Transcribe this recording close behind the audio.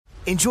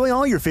Enjoy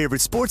all your favorite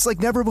sports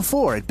like never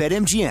before at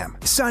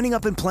BetMGM. Signing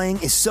up and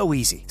playing is so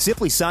easy.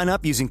 Simply sign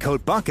up using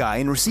code Buckeye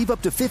and receive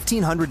up to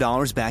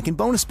 $1,500 back in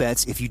bonus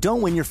bets if you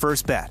don't win your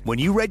first bet. When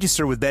you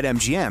register with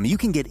BetMGM, you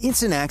can get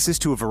instant access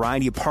to a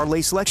variety of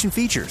parlay selection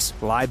features,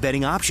 live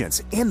betting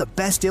options, and the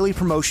best daily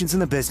promotions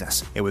in the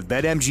business. And with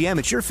BetMGM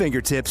at your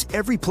fingertips,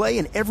 every play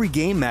and every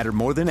game matter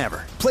more than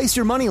ever. Place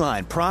your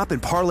moneyline, prop,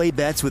 and parlay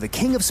bets with the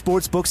king of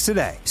sportsbooks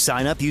today.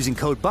 Sign up using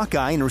code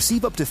Buckeye and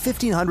receive up to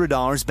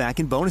 $1,500 back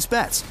in bonus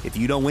bets if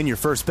you don't win your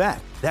first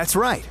bet. That's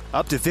right,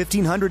 up to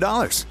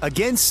 $1,500.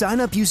 Again, sign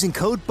up using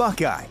code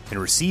Buckeye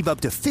and receive up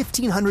to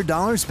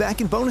 $1,500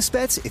 back in bonus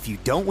bets if you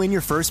don't win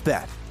your first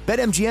bet.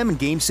 BetMGM and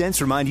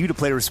GameSense remind you to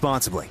play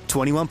responsibly.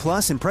 21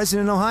 plus and present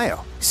in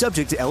Ohio.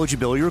 Subject to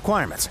eligibility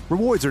requirements.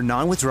 Rewards are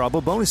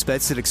non-withdrawable bonus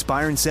bets that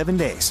expire in 7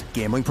 days.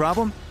 Gambling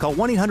problem? Call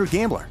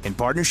 1-800-GAMBLER in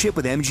partnership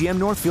with MGM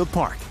Northfield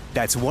Park.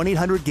 That's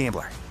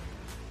 1-800-GAMBLER.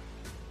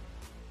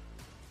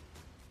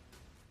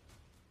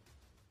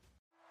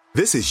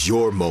 This is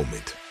your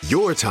moment,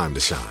 your time to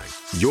shine,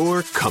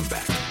 your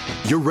comeback.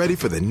 You're ready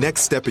for the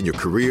next step in your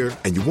career,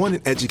 and you want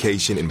an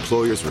education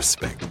employers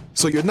respect.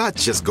 So you're not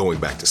just going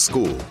back to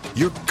school,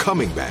 you're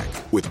coming back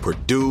with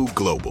Purdue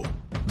Global.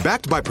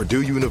 Backed by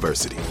Purdue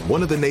University,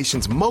 one of the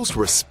nation's most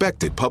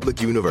respected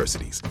public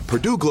universities,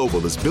 Purdue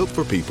Global is built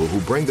for people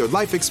who bring their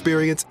life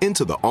experience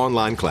into the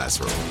online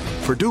classroom.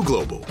 Purdue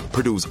Global,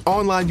 Purdue's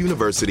online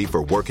university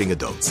for working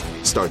adults.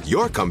 Start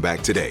your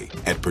comeback today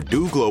at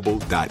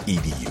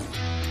purdueglobal.edu.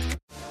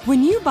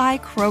 When you buy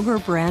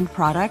Kroger brand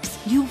products,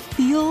 you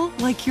feel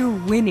like you're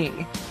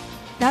winning.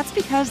 That's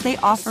because they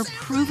offer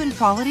proven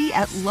quality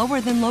at lower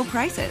than low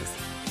prices.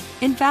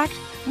 In fact,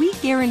 we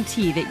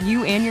guarantee that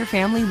you and your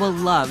family will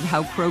love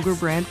how Kroger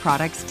brand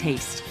products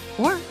taste,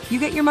 or you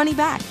get your money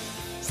back.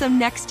 So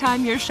next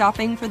time you're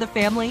shopping for the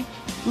family,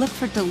 look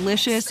for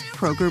delicious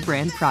Kroger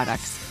brand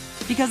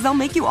products, because they'll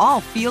make you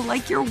all feel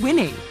like you're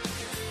winning.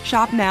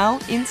 Shop now,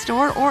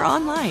 in-store, or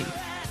online.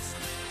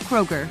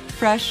 Kroger,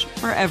 fresh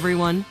for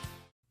everyone.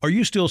 Are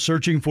you still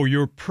searching for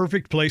your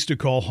perfect place to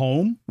call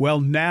home?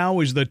 Well, now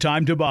is the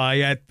time to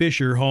buy at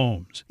Fisher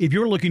Homes. If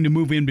you're looking to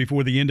move in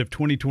before the end of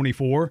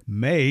 2024,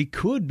 May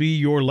could be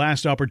your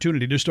last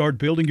opportunity to start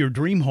building your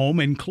dream home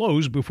and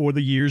close before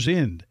the year's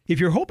end. If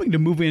you're hoping to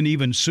move in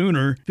even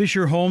sooner,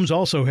 Fisher Homes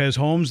also has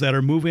homes that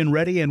are move-in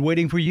ready and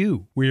waiting for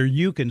you, where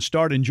you can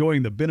start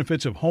enjoying the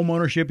benefits of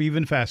homeownership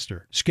even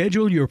faster.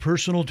 Schedule your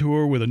personal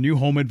tour with a new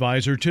home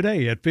advisor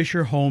today at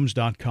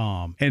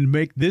FisherHomes.com and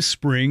make this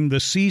spring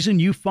the season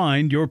you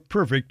find your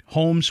perfect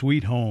home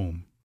sweet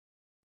home.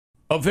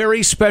 A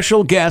very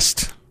special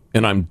guest,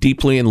 and I'm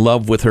deeply in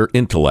love with her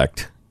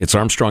intellect. It's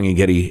Armstrong and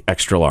Getty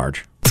Extra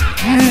Large.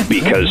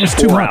 Because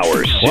 4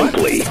 hours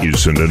simply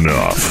isn't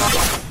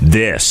enough.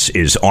 This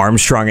is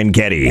Armstrong and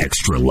Getty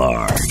Extra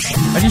Large.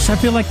 I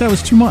feel like that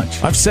was too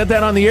much. I've said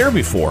that on the air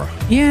before.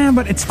 Yeah,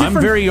 but it's different.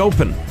 I'm very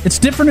open. It's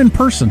different in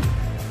person.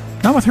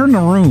 Not with her in the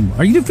room.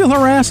 Are you to feel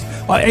harassed?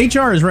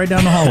 HR is right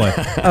down the hallway.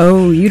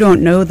 Oh, you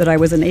don't know that I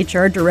was an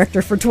HR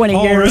director for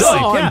 20 years. Really?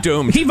 Oh, yeah. I'm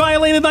doomed. He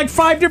violated like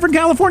 5 different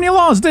California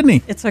laws, didn't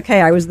he? It's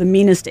okay. I was the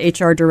meanest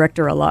HR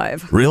director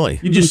alive. Really?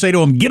 You just say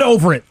to him, get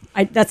over it.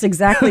 That's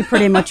exactly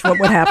pretty much what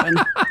would happen.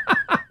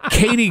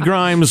 Katy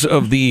Grimes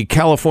of the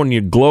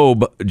California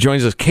Globe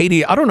joins us.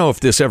 Katy, I don't know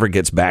if this ever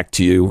gets back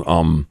to you,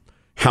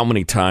 how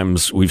many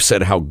times we've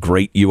said how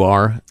great you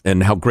are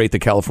and how great the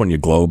California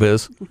Globe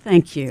is.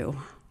 Thank you.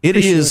 It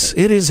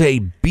is a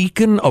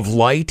beacon of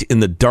light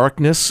in the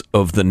darkness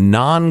of the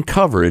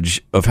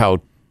non-coverage of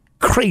how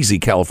crazy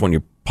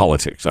California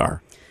politics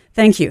are.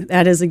 Thank you.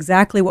 That is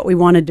exactly what we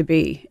wanted to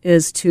be,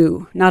 is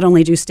to not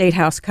only do State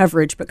House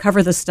coverage, but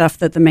cover the stuff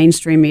that the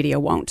mainstream media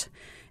won't.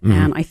 Mm.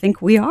 And I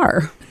think we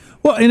are.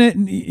 Well,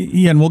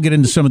 and we'll get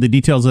into some of the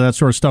details of that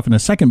sort of stuff in a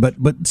second, but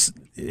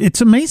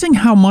it's amazing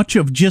how much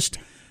of just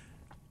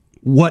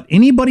what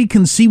anybody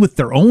can see with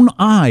their own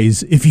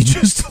eyes, if you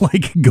just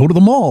go to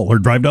the mall or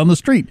drive down the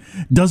street,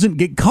 doesn't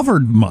get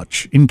covered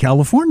much in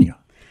California.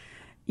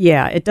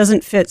 Yeah, it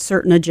doesn't fit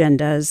certain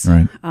agendas.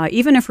 Right.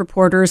 Even if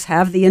reporters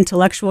have the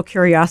intellectual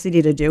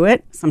curiosity to do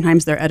it,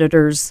 sometimes their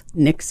editors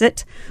nix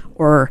it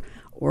or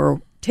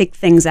take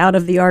things out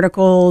of the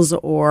articles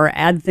or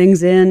add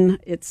things in.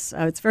 It's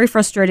a very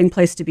frustrating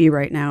place to be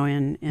right now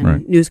in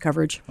right. news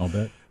coverage. I'll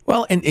bet.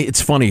 Well, and it's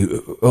funny,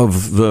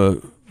 of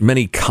the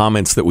many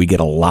comments that we get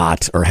a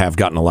lot or have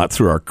gotten a lot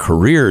through our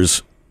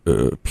careers,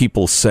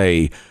 people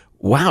say,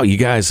 wow, you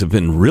guys have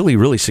been really,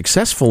 really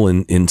successful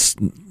in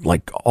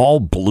like all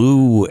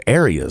blue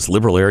areas,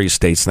 liberal area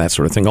states and that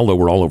sort of thing, although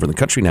we're all over the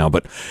country now.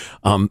 But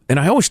and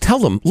I always tell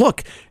them,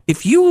 look,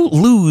 if you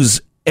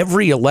lose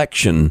every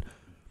election,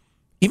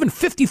 even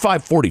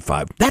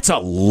 55-45, that's a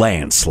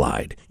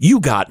landslide. You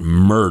got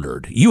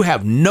murdered. You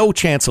have no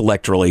chance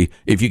electorally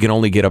if you can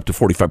only get up to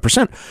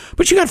 45%.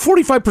 But you got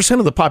 45%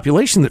 of the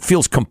population that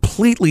feels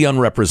completely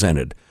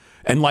unrepresented.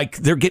 And like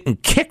they're getting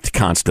kicked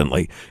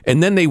constantly.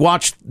 And then they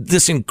watch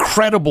this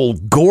incredible,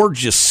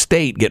 gorgeous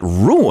state get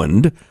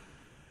ruined.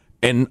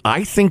 And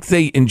I think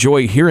they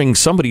enjoy hearing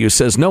somebody who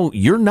says, no,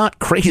 you're not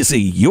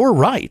crazy. You're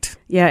right.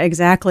 Yeah,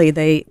 exactly.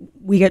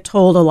 we get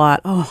told a lot,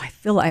 oh, I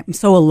feel like I'm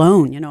so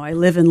alone. I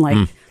live in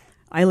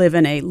I live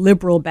in a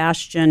liberal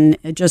bastion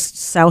just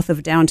south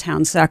of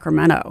downtown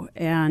Sacramento,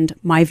 and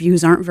my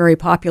views aren't very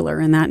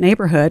popular in that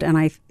neighborhood.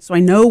 And so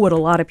I know what a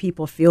lot of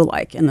people feel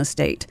like in the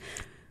state.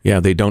 Yeah,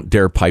 they don't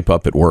dare pipe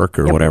up at work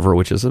or whatever,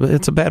 which is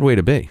it's a bad way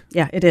to be.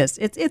 Yeah, it is.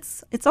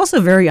 It's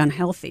also very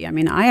unhealthy. I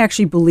mean, I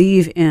actually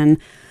believe in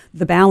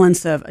the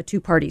balance of a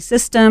two-party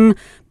system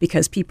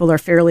because people are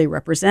fairly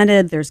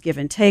represented. There's give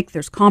and take.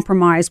 There's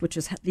compromise, which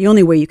is the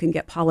only way you can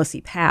get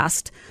policy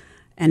passed.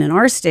 And in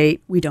our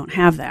state, we don't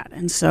have that.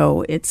 And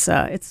so it's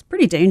a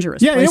pretty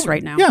dangerous place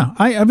right now. Yeah,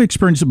 I've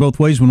experienced it both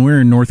ways. When we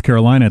were in North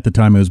Carolina at the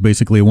time, it was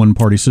basically a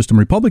one-party system,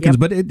 Republicans,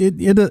 but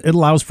it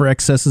allows for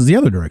excesses the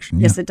other direction.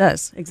 Yes, it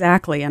does.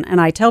 Exactly. And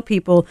I tell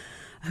people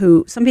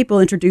some people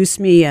introduce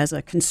me as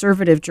a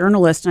conservative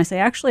journalist, and I say,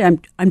 actually,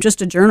 I'm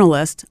just a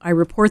journalist. I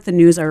report the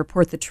news. I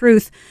report the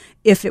truth.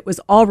 If it was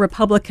all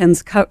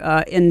Republicans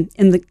in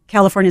the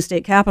California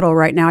state capitol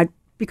right now, I'd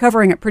be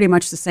covering it pretty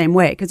much the same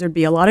way because there'd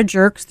be a lot of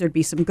jerks, there'd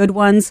be some good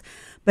ones,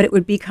 but it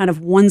would be kind of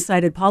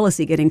one-sided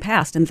policy getting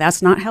passed, and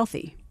that's not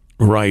healthy.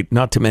 Right.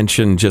 Not to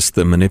mention just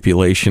the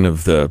manipulation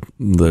of the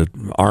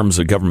arms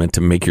of government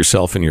to make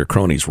yourself and your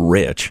cronies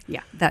rich.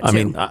 Yeah, that too. I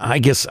mean, I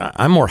guess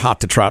I'm more hot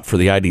to trot for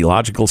the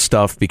ideological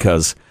stuff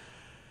because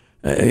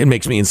it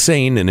makes me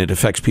insane and it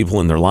affects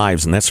people in their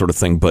lives and that sort of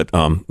thing. But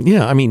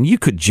yeah, I mean, you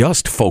could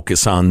just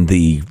focus on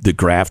the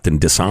graft and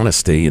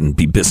dishonesty and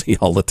be busy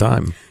all the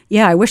time.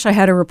 Yeah, I wish I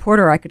had a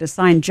reporter I could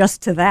assign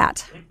just to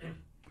that.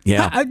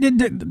 Yeah.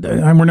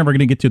 We're never going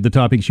to get to the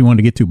topics you wanted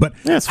to get to, but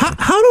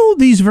how do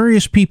these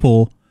various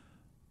people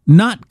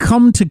not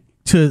come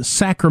to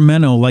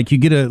Sacramento, like you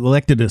get an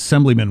elected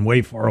assemblyman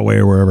way far away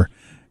or wherever,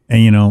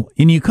 and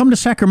you come to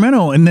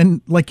Sacramento, and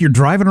then like you're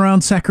driving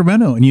around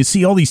Sacramento and you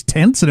see all these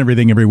tents and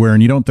everything everywhere,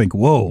 and you don't think,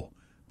 whoa,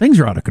 things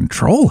are out of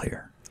control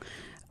here.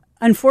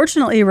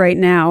 Unfortunately, right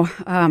now,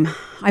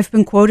 I've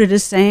been quoted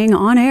as saying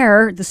on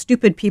air, the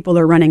stupid people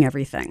are running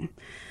everything.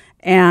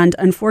 And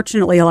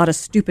unfortunately, a lot of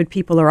stupid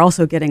people are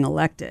also getting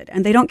elected.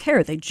 And they don't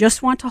care. They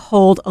just want to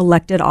hold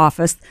elected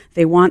office.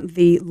 They want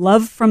the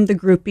love from the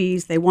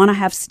groupies. They want to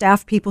have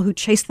staff people who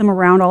chase them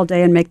around all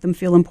day and make them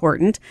feel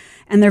important.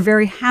 And they're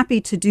very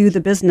happy to do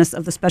the business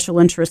of the special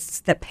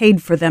interests that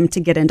paid for them to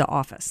get into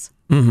office.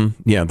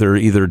 Mm-hmm. Yeah, they're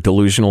either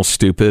delusional,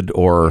 stupid,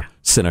 or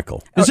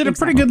cynical. Is it a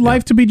pretty good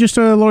life to be just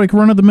a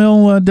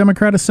run-of-the-mill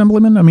Democrat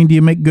assemblyman? I mean, do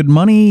you make good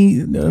money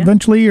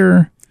eventually,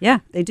 or... Yeah,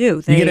 they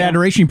do. You get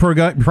adoration. You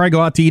probably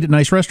go out to eat at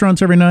nice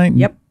restaurants every night.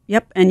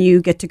 Yep. And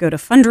you get to go to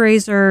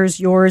fundraisers,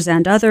 yours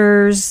and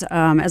others.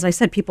 As I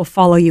said, people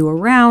follow you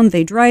around.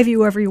 They drive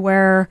you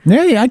everywhere.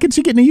 Yeah, I could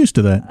see getting used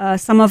to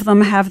that. Some of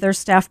them have their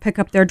staff pick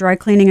up their dry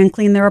cleaning and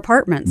clean their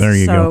apartments. There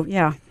you go. So,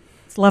 yeah,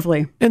 it's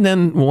lovely. And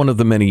then one of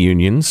the many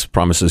unions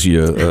promises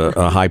you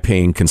a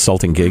high-paying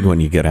consulting gig when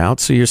you get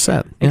out, so you're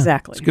set. Yeah,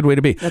 exactly. It's a good way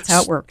to be. That's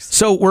how it works.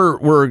 So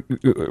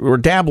we're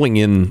dabbling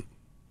in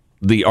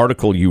the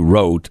article you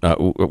wrote.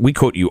 We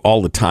quote you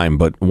all the time,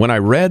 but when I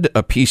read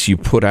a piece you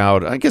put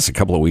out, I guess a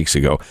couple of weeks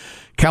ago,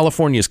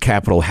 California's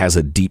capital has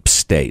a deep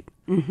state.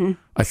 Mm-hmm.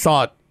 I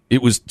thought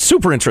it was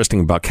super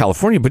interesting about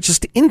California, but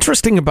just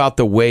interesting about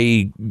the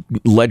way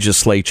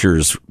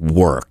legislatures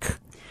work.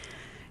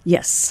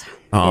 Yes,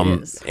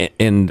 it is.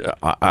 And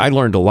I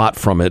learned a lot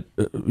from it.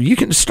 You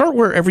can start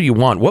wherever you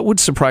want. What would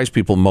surprise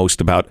people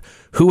most about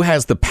who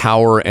has the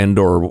power and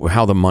or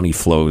how the money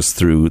flows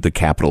through the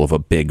capital of a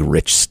big,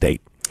 rich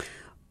state?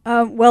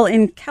 Well,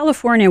 in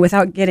California,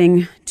 without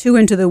getting too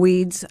into the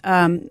weeds,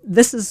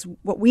 this is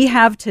what we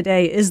have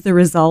today is the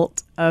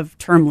result of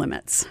term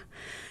limits.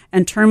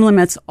 And term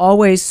limits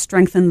always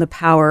strengthen the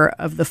power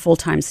of the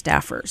full-time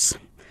staffers.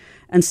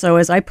 And so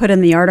as I put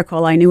in the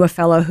article, I knew a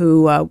fellow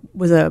who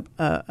was a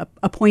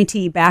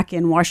appointee back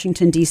in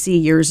Washington, D.C.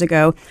 years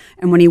ago.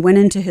 And when he went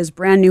into his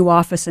brand new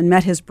office and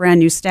met his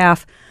brand new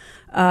staff,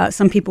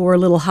 some people were a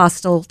little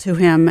hostile to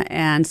him,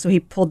 and so he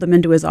pulled them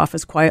into his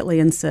office quietly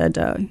and said,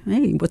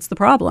 hey, what's the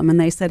problem? And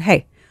they said,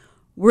 hey,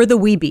 we're the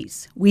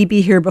weebies. We be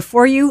here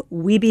before you,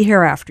 we be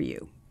here after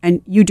you,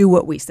 and you do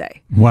what we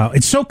say. Wow,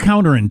 it's so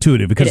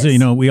counterintuitive because,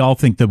 we all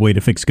think the way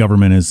to fix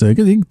government is to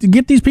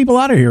get these people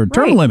out of here.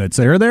 Term limits,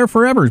 they're there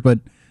forever, but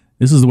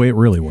this is the way it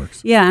really works.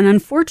 Yeah, and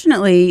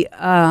unfortunately,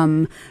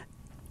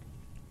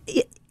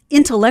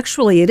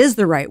 intellectually, it is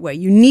the right way.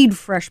 You need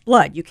fresh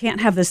blood. You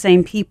can't have the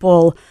same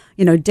people,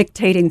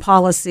 dictating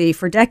policy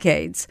for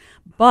decades.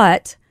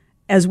 But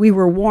as we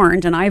were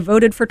warned, and I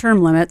voted for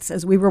term limits,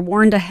 as we were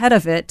warned ahead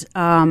of it,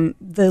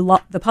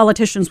 the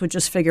politicians would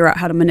just figure out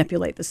how to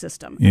manipulate the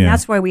system. Yeah. And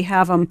that's why we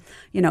have them,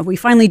 we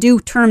finally do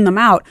term them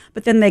out,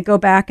 but then they go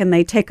back and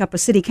they take up a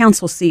city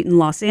council seat in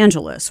Los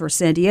Angeles or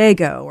San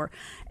Diego,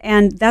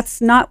 and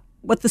that's not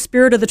what the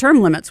spirit of the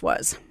term limits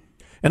was.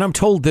 And I'm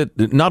told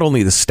that not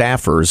only the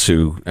staffers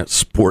who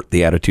sport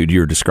the attitude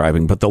you're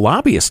describing, but the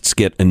lobbyists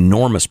get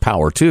enormous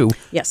power, too.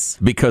 Yes.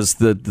 Because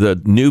the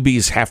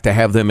newbies have to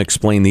have them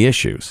explain the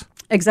issues.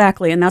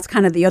 Exactly. And that's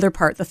kind of the other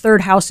part. The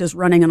third house is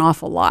running an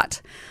awful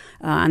lot.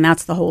 And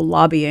that's the whole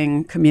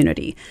lobbying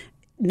community.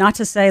 not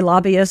to say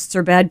lobbyists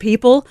are bad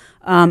people.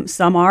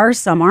 Some are,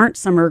 some aren't.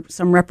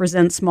 Some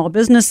represent small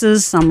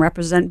businesses. Some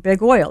represent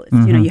big oil.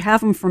 You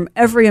have them from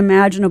every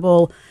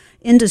imaginable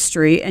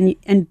industry,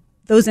 and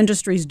those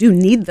industries do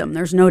need them.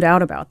 There's no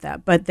doubt about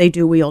that. But they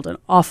do wield an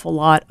awful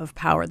lot of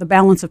power. The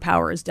balance of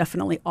power is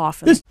definitely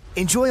off.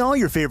 Enjoy all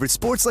your favorite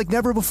sports like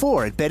never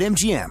before at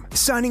BetMGM.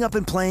 Signing up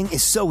and playing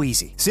is so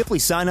easy. Simply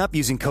sign up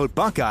using code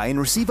Buckeye and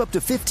receive up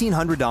to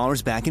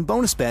 $1,500 back in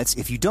bonus bets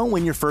if you don't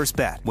win your first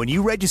bet. When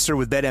you register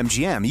with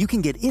BetMGM, you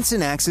can get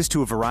instant access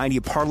to a variety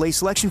of parlay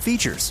selection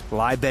features,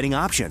 live betting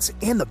options,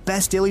 and the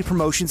best daily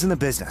promotions in the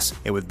business.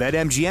 And with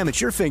BetMGM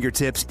at your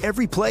fingertips,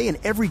 every play and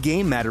every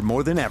game matter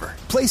more than ever.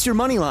 Place your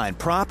moneyline,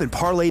 prop, and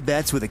parlay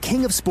bets with the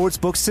king of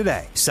sportsbooks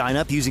today. Sign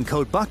up using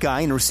code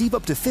Buckeye and receive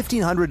up to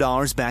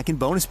 $1,500 back in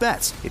bonus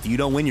bets if you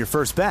don't win your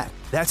first bet.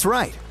 That's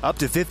right, up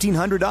to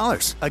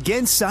 $1,500.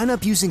 Again, sign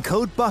up using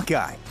code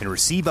Buckeye and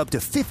receive up to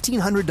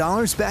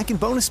 $1,500 back in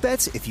bonus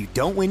bets if you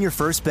don't win your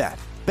first bet.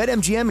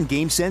 BetMGM and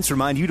GameSense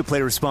remind you to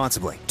play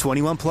responsibly.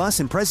 21 plus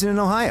and present in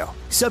Ohio.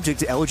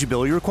 Subject to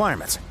eligibility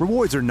requirements.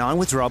 Rewards are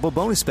non-withdrawable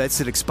bonus bets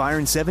that expire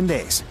in 7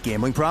 days.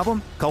 Gambling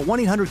problem? Call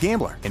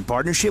 1-800-GAMBLER in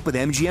partnership with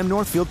MGM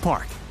Northfield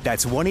Park.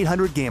 That's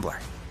 1-800-GAMBLER.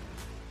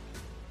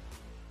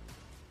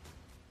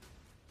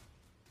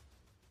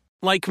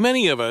 Like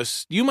many of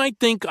us, you might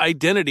think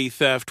identity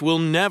theft will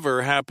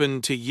never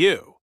happen to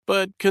you.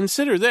 But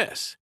consider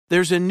this.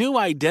 There's a new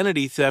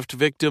identity theft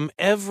victim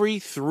every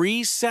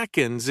 3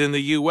 seconds in the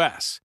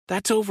U.S.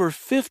 That's over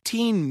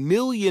 15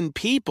 million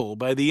people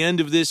by the end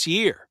of this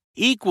year,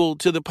 equal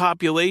to the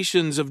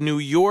populations of New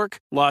York,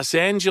 Los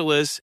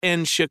Angeles,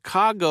 and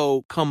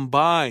Chicago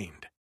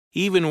combined.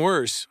 Even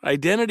worse,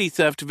 identity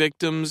theft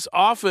victims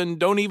often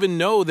don't even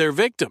know they're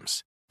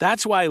victims.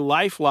 That's why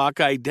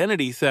LifeLock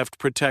Identity Theft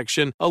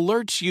Protection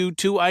alerts you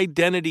to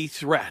identity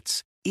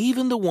threats,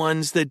 even the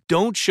ones that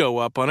don't show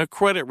up on a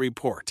credit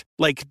report,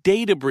 like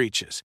data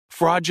breaches,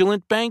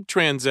 fraudulent bank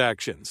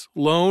transactions,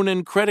 loan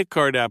and credit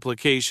card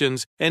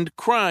applications, and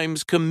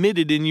crimes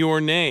committed in your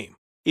name.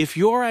 If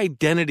your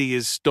identity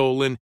is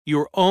stolen,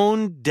 your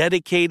own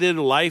dedicated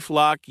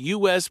LifeLock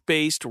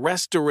U.S.-based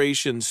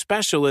restoration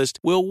specialist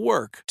will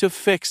work to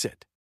fix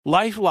it.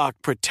 LifeLock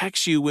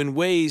protects you in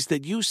ways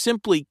that you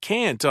simply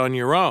can't on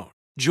your own.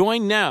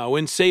 Join now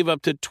and save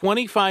up to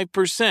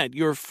 25%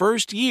 your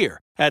first year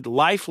at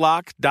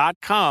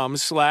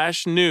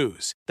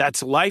LifeLock.com/news.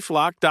 That's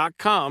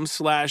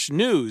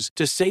LifeLock.com/news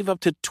to save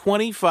up to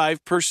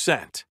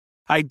 25%.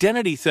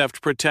 Identity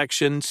theft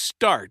protection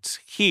starts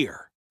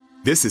here.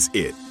 This is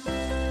it.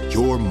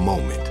 Your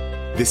moment.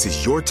 This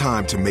is your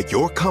time to make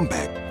your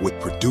comeback with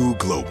Purdue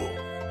Global.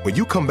 When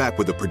you come back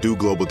with a Purdue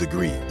Global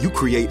degree, you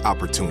create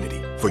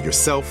opportunity for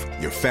yourself,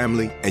 your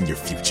family, and your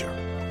future.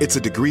 It's a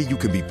degree you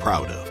can be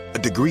proud of, a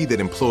degree that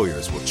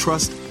employers will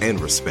trust and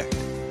respect.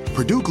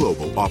 Purdue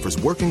Global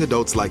offers working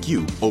adults like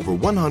you over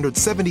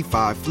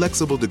 175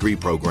 flexible degree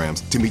programs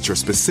to meet your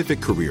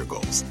specific career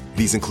goals.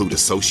 These include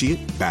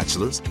associate,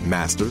 bachelor's,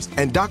 master's,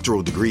 and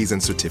doctoral degrees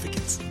and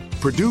certificates.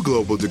 Purdue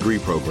Global degree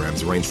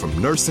programs range from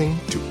nursing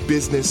to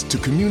business to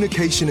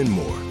communication and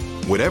more.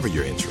 Whatever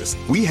your interest,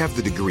 we have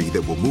the degree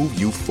that will move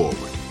you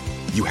forward.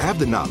 You have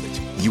the knowledge,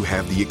 you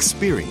have the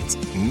experience.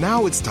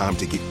 Now it's time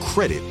to get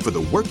credit for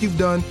the work you've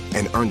done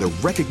and earn the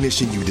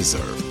recognition you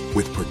deserve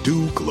with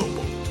Purdue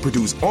Global,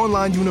 Purdue's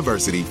online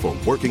university for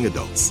working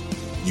adults.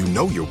 You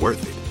know you're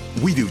worth it.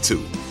 We do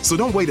too. So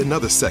don't wait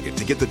another second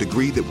to get the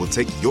degree that will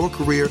take your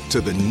career to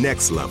the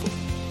next level.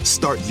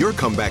 Start your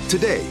comeback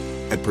today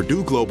at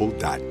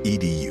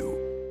purdueglobal.edu.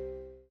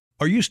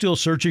 Are you still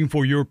searching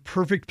for your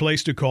perfect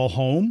place to call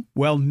home?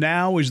 Well,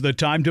 now is the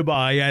time to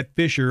buy at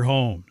Fisher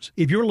Homes.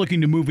 If you're looking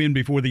to move in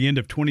before the end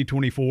of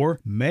 2024,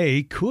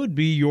 May could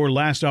be your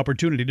last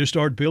opportunity to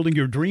start building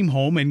your dream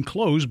home and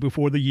close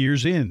before the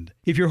year's end.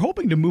 If you're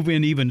hoping to move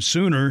in even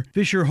sooner,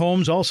 Fisher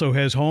Homes also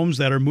has homes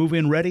that are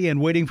move-in ready and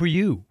waiting for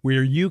you,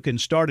 where you can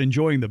start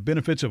enjoying the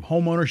benefits of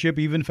homeownership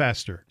even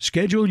faster.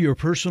 Schedule your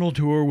personal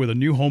tour with a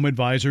new home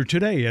advisor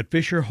today at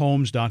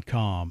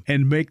FisherHomes.com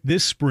and make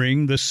this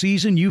spring the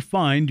season you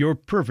find your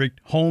perfect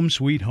home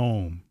sweet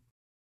home.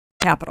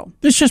 Capital.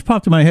 This just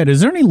popped in my head. Is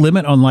there any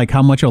limit on like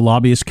how much a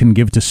lobbyist can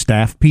give to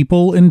staff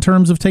people in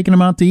terms of taking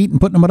them out to eat and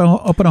putting them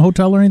up in a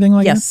hotel or anything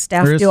like that? Yes,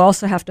 staff do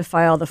also have to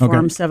file the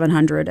Form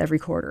 700 every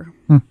quarter.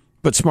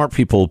 But smart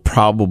people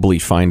probably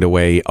find a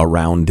way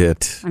around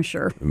it. I'm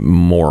sure.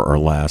 More or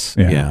less.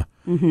 Yeah.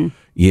 Mm-hmm.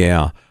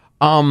 Yeah.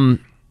 The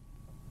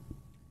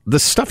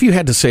stuff you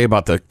had to say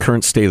about the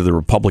current state of the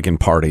Republican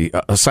Party,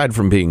 aside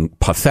from being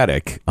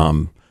pathetic,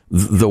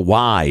 the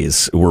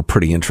whys were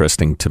pretty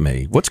interesting to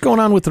me. What's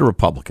going on with the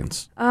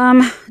Republicans?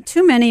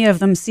 Too many of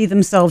them see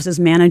themselves as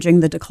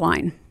managing the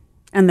decline,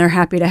 and they're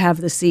happy to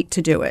have the seat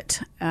to do it.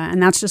 And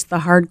that's just the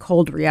hard,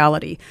 cold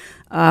reality.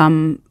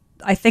 I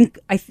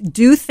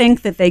do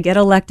think that they get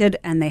elected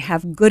and they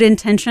have good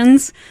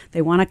intentions.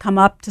 They want to come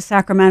up to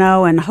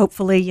Sacramento and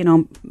hopefully,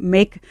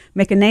 make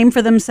a name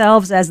for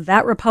themselves as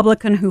that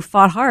Republican who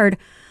fought hard.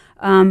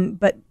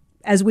 But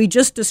as we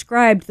just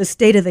described the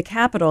state of the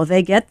Capitol,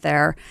 they get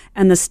there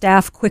and the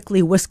staff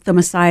quickly whisk them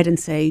aside and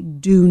say,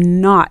 do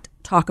not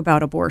talk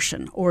about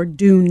abortion or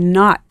do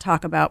not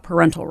talk about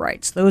parental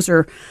rights. Those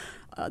are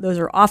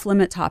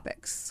off-limit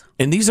topics.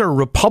 And these are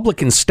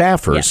Republican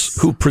staffers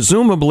who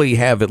presumably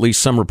have at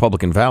least some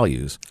Republican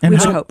values. And we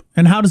should hope.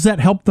 And how does that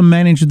help them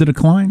manage the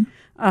decline?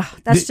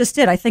 That's just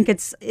it. I think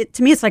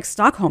to me, it's like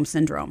Stockholm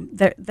Syndrome.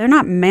 They're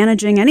not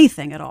managing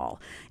anything at all.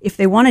 If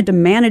they wanted to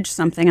manage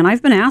something, and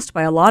I've been asked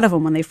by a lot of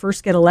them when they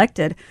first get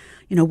elected,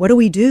 what do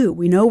we do?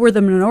 We know we're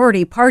the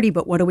minority party,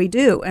 but what do we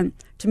do? And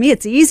to me,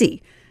 it's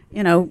easy.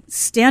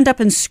 Stand up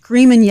and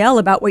scream and yell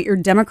about what your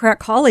Democrat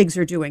colleagues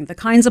are doing, the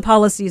kinds of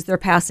policies they're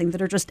passing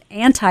that are just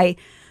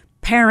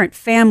anti-parent,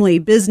 family,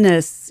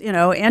 business,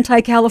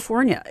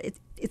 anti-California.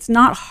 It's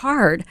not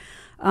hard.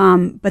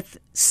 But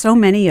so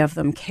many of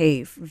them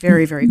cave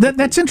very, very quickly.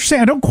 That's interesting.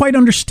 I don't quite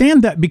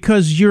understand that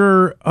because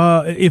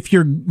if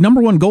your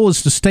number one goal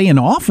is to stay in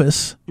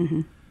office,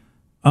 going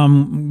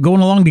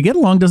along to get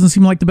along doesn't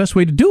seem like the best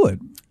way to do it.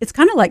 It's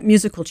kind of like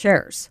musical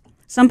chairs.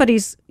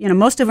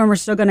 Most of them are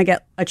still going to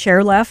get a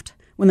chair left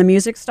when the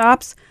music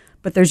stops,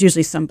 but there's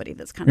usually somebody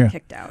that's kind of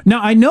kicked out.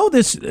 Now, I know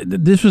this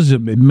was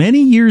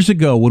many years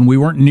ago when we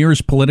weren't near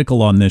as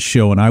political on this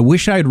show, and I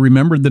wish I had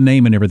remembered the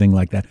name and everything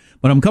like that.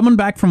 But I'm coming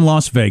back from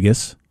Las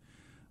Vegas.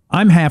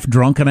 I'm half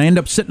drunk, and I end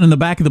up sitting in the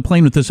back of the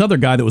plane with this other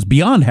guy that was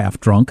beyond half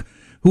drunk,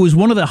 who was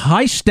one of the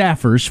high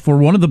staffers for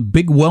one of the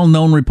big,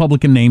 well-known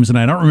Republican names, and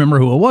I don't remember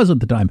who it was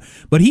at the time.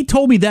 But he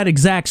told me that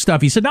exact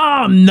stuff. He said,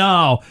 oh,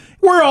 no,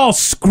 we're all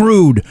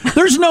screwed.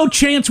 There's no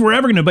chance we're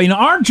ever going to be.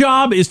 Our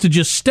job is to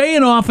just stay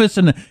in office.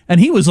 And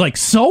he was like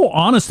so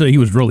honest. He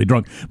was really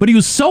drunk, but he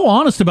was so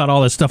honest about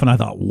all this stuff, and I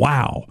thought,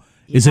 wow,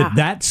 is it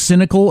that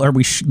cynical? Are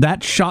we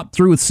that shot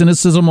through with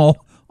cynicism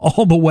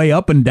all the way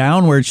up and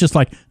down, where it's just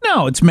like,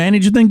 no, it's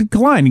managing the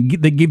decline.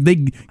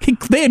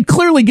 They had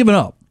clearly given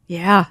up.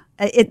 Yeah,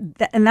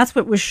 and that's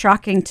what was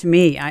shocking to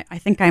me. I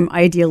think I'm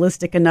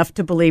idealistic enough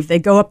to believe they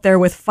go up there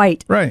with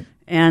fight, right?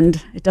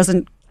 And it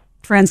doesn't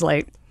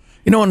translate.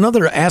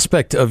 Another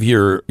aspect of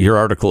your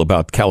article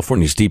about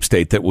California's deep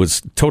state that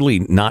was totally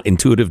not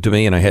intuitive to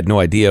me, and I had no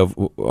idea.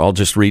 I'll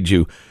just read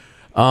you.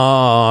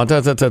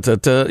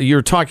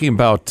 You're talking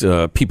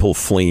about people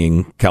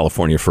fleeing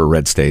California for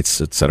red states,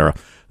 etc.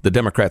 The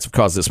Democrats have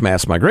caused this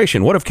mass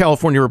migration. What have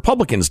California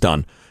Republicans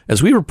done?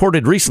 As we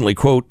reported recently,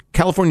 quote,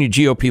 California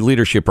GOP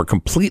leadership are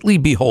completely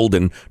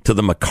beholden to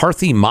the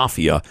McCarthy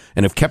mafia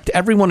and have kept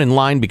everyone in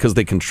line because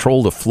they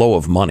control the flow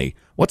of money.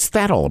 What's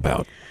that all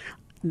about?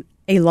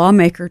 A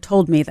lawmaker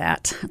told me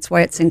that. That's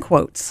why it's in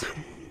quotes.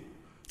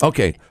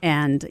 Okay.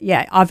 And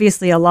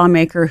obviously a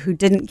lawmaker who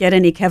didn't get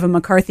any Kevin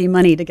McCarthy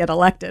money to get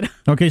elected.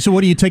 Okay, so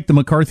what do you take the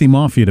McCarthy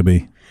mafia to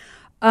be?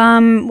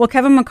 Well,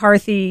 Kevin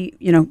McCarthy,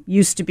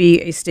 used to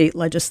be a state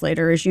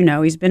legislator. As you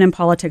know, he's been in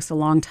politics a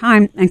long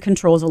time and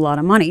controls a lot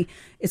of money.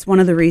 It's one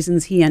of the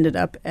reasons he ended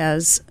up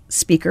as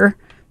speaker.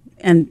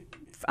 And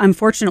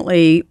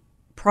unfortunately,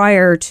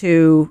 prior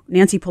to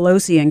Nancy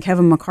Pelosi and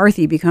Kevin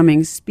McCarthy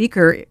becoming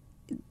speaker,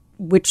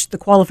 which the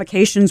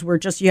qualifications were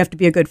just you have to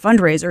be a good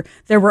fundraiser,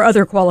 there were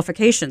other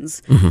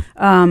qualifications.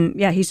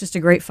 Mm-hmm. He's just a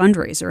great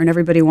fundraiser, and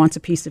everybody wants a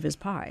piece of his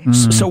pie.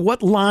 Mm-hmm. So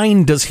what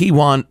line does he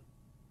want?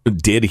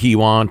 Did he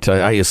want?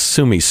 I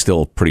assume he's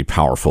still pretty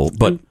powerful,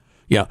 but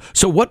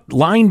So what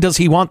line does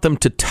he want them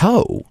to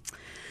toe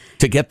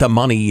to get the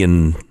money?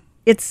 And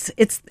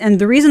and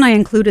the reason I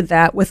included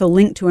that with a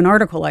link to an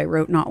article I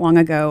wrote not long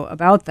ago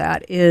about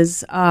that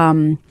is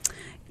the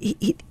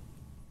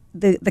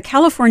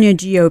California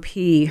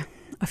GOP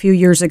a few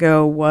years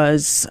ago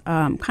was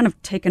kind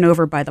of taken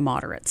over by the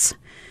moderates,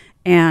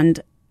 and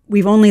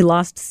we've only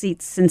lost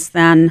seats since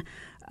then.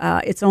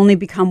 It's only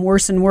become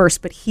worse and worse,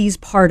 but he's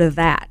part of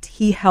that.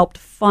 He helped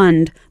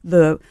fund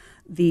the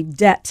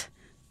debt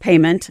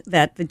payment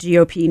that the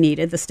GOP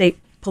needed, the state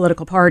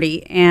political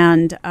party.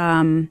 And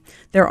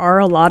there are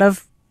a lot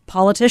of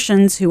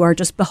politicians who are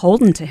just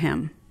beholden to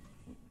him.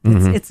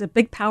 Mm-hmm. It's a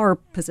big power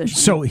position.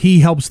 So he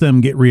helps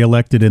them get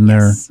reelected in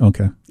there.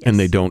 Okay. Yes. And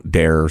they don't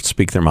dare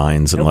speak their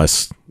minds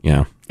unless,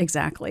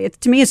 Exactly.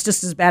 To me, it's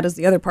just as bad as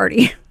the other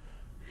party.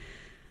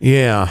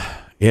 Yeah.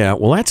 Yeah,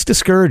 well, that's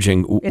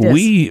discouraging.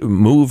 We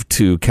moved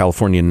to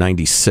California in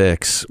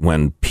 96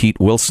 when Pete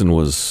Wilson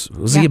was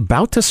he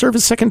about to serve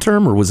his second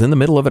term or was in the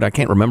middle of it? I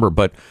can't remember,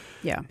 but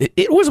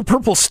it was a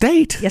purple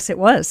state. Yes, it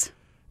was.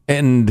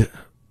 And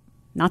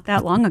not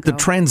that long ago. The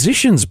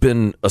transition's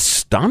been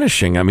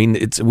astonishing. I mean,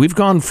 we've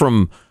gone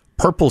from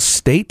purple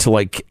state to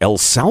like El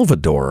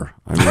Salvador.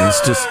 I mean,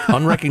 it's just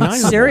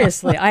unrecognizable.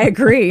 Seriously, I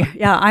agree.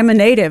 Yeah, I'm a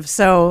native,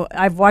 so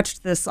I've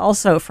watched this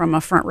also from a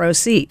front row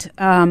seat.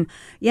 There's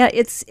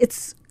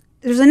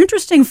an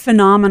interesting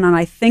phenomenon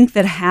I think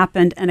that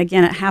happened, and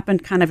again, it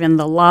happened kind of in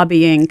the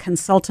lobbying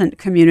consultant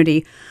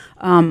community.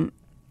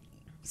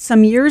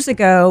 Some years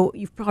ago,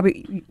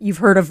 you've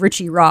heard of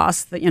Richie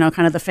Ross,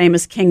 kind of the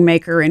famous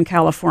kingmaker in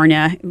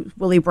California,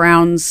 Willie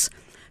Brown's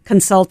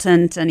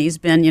consultant, and he's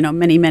been,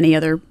 many, many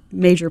other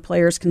major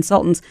players'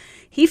 consultants.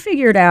 He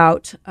figured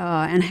out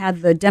and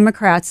had the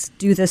Democrats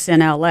do this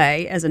in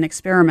L.A. as an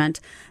experiment.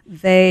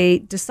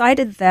 They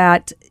decided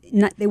that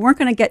they weren't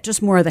going to get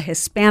just more of the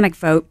Hispanic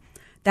vote.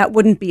 That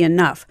wouldn't be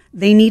enough.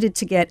 They needed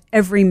to get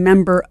every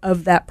member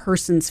of that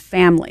person's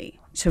family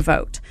to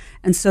vote.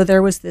 And so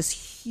there was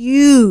this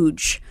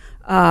huge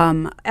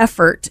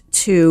effort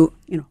to,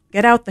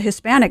 get out the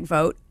Hispanic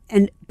vote.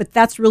 But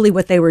that's really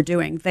what they were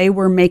doing. They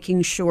were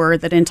making sure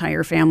that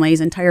entire families,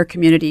 entire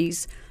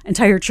communities,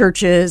 entire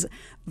churches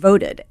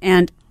voted.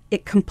 And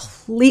it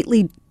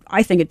completely,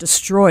 I think it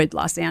destroyed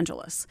Los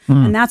Angeles.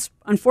 And that's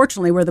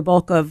unfortunately where the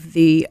bulk of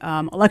the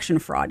election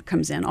fraud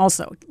comes in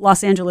also.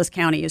 Los Angeles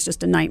County is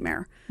just a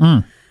nightmare.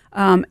 And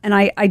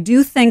I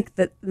do think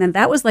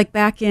that was like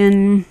back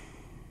in,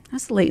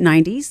 that's the late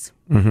 90s.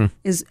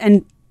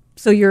 And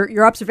so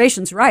your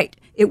observation's right.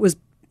 It was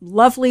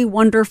lovely,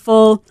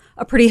 wonderful,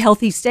 a pretty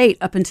healthy state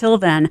up until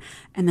then.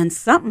 And then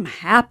something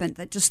happened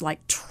that just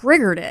like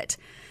triggered it.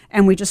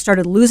 And we just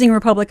started losing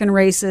Republican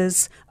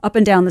races up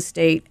and down the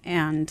state,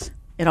 and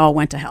it all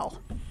went to hell.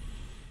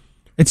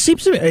 It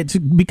seems to be, it's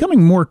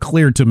becoming more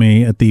clear to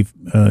me at the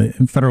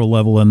federal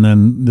level, and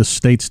then the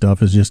state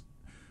stuff is just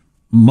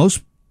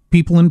most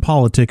people in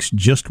politics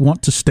just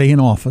want to stay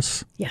in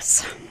office.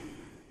 Yes.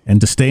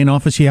 And to stay in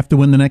office, you have to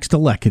win the next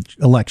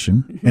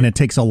election. And it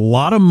takes a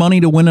lot of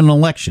money to win an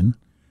election.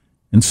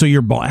 And so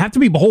you have to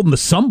be beholden to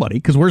somebody,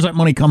 because where's that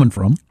money coming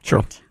from?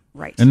 Sure.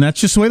 Right. And that's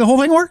just the way the whole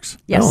thing works.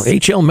 Yes. Well,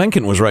 H.L.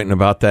 Mencken was writing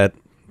about that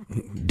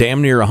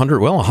damn near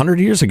 100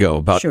 years ago.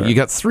 About You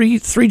got three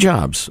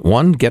jobs.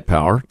 1, get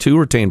power. 2,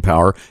 retain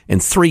power.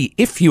 And 3,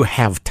 if you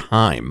have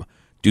time,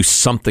 do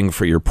something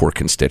for your poor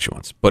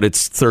constituents. But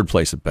it's third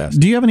place at best.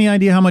 Do you have any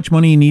idea how much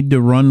money you need to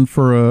run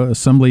for an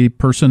assembly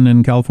person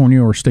in California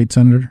or state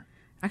senator?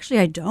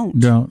 Actually, I don't.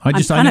 No,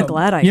 I'm kind of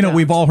glad I don't.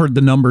 We've all heard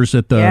the numbers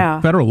at the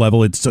federal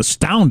level. It's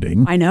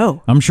astounding. I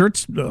know. I'm sure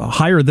it's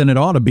higher than it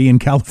ought to be in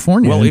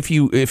California. Well, if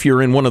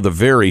you're in one of the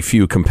very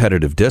few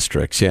competitive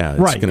districts, it's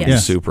going to be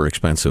super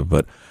expensive.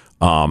 But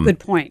good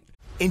point.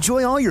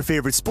 Enjoy all your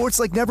favorite sports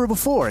like never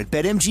before at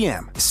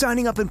BetMGM.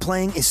 Signing up and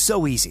playing is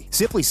so easy.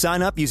 Simply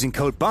sign up using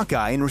code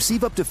Buckeye and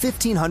receive up to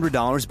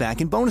 $1,500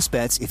 back in bonus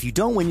bets if you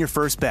don't win your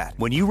first bet.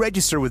 When you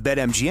register with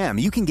BetMGM,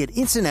 you can get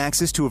instant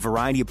access to a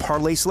variety of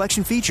parlay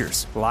selection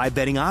features, live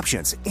betting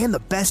options, and the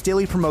best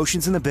daily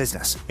promotions in the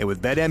business. And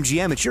with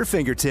BetMGM at your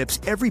fingertips,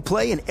 every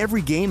play and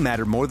every game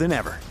matter more than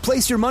ever.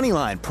 Place your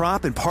moneyline,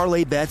 prop, and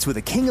parlay bets with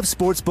the king of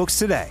sportsbooks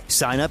today.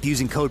 Sign up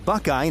using code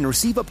Buckeye and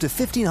receive up to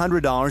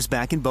 $1,500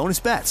 back in bonus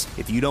bets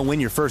if you don't win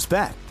your first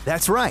bet.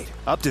 That's right,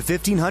 up to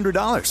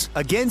 $1,500.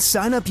 Again,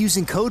 sign up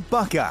using code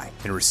Buckeye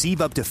and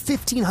receive up to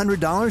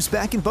 $1,500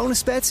 back in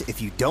bonus bets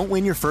if you don't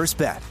win your first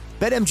bet.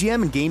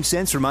 BetMGM and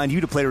GameSense remind you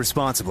to play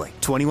responsibly.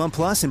 21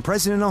 plus and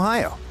present in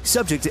Ohio.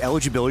 Subject to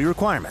eligibility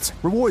requirements.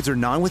 Rewards are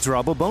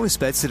non-withdrawable bonus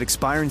bets that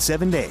expire in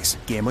 7 days.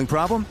 Gambling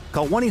problem?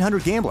 Call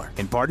 1-800-GAMBLER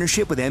in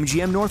partnership with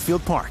MGM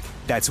Northfield Park.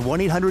 That's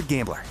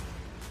 1-800-GAMBLER.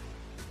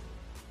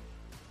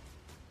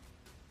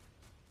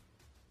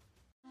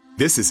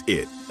 This is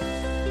it.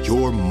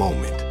 Your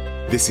moment.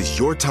 This is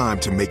your time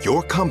to make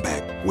your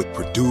comeback with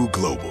Purdue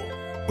Global.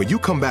 When you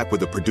come back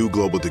with a Purdue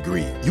Global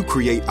degree, you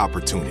create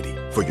opportunity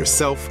for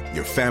yourself,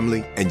 your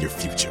family, and your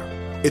future.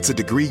 It's a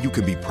degree you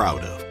can be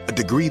proud of, a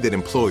degree that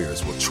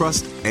employers will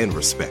trust and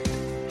respect.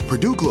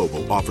 Purdue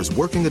Global offers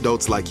working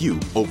adults like you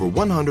over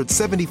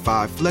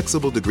 175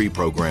 flexible degree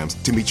programs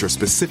to meet your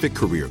specific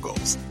career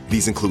goals.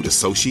 These include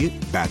associate,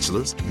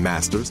 bachelor's,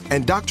 master's,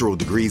 and doctoral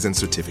degrees and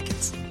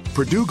certificates.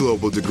 Purdue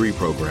Global degree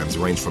programs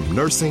range from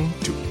nursing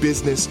to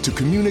business to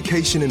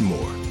communication and more.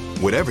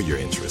 Whatever your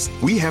interest,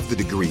 we have the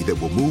degree that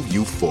will move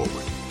you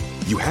forward.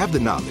 You have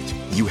the knowledge,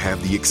 you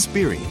have the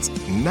experience.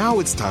 Now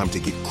it's time to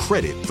get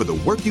credit for the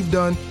work you've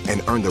done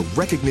and earn the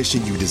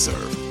recognition you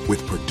deserve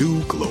with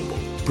Purdue Global,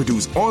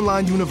 Purdue's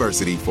online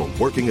university for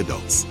working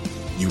adults.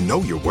 You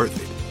know you're worth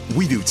it.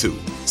 We do too.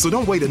 So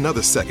don't wait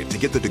another second to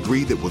get the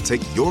degree that will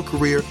take your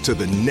career to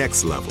the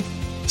next level.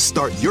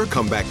 Start your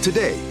comeback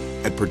today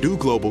at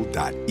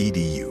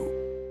purdueglobal.edu.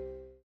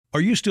 Are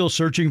you still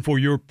searching for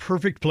your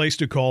perfect place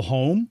to call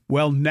home?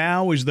 Well,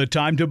 now is the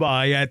time to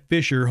buy at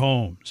Fisher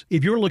Homes.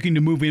 If you're looking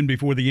to move in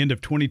before the end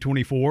of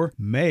 2024,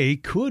 May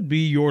could be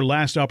your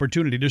last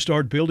opportunity to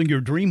start building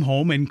your dream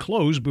home and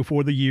close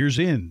before the year's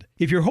end.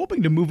 If you're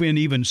hoping to move in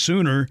even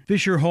sooner,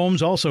 Fisher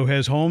Homes also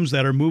has homes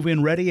that are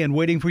move-in ready and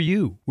waiting for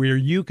you, where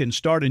you can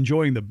start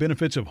enjoying the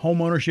benefits of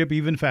homeownership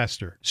even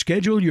faster.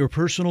 Schedule your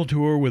personal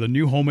tour with a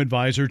new home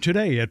advisor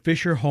today at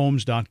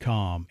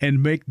FisherHomes.com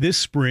and make this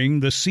spring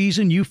the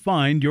season you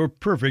find your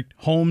perfect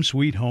home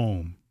sweet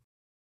home.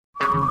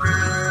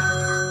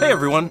 Hey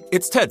everyone,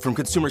 it's Ted from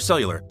Consumer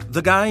Cellular,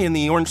 the guy in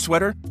the orange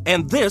sweater,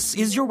 and this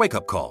is your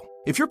wake-up call.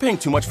 If you're paying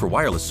too much for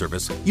wireless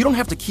service, you don't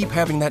have to keep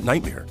having that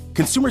nightmare.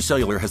 Consumer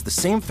Cellular has the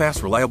same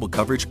fast, reliable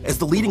coverage as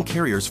the leading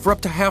carriers for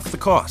up to half the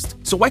cost.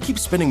 So why keep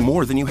spending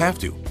more than you have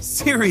to?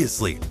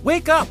 Seriously,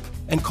 wake up!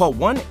 and call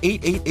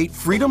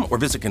 1-888-FREEDOM or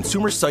visit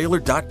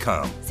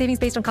consumercellular.com. Savings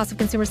based on cost of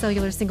Consumer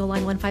Cellular single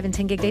line 1, 5, and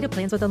 10 gig data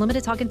plans with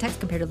unlimited talk and text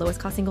compared to lowest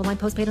cost single line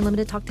postpaid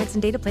unlimited talk, text,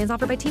 and data plans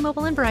offered by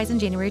T-Mobile and Verizon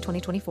January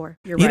 2024.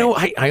 You know,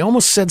 I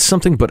almost said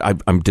something, but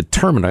I'm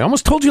determined. I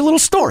almost told you a little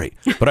story,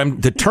 but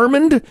I'm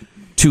determined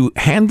to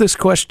hand this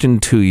question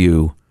to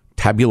you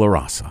tabula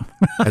rasa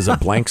as a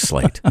blank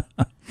slate.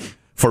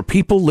 For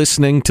people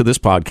listening to this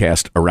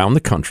podcast around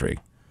the country,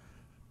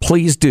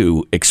 please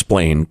do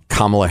explain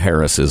Kamala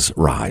Harris's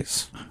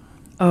rise.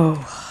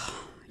 Oh,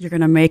 you're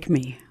going to make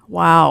me.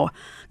 Wow.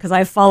 Because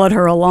I've followed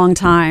her a long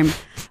time.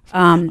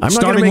 I'm not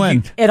Starting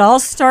when? It all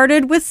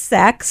started with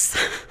sex.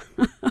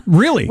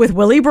 Really? With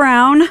Willie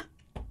Brown.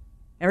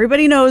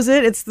 Everybody knows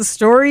it. It's the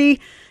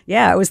story.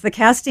 Yeah, it was the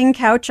casting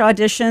couch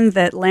audition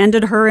that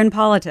landed her in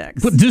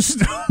politics. But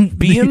this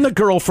Being the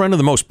girlfriend of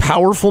the most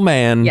powerful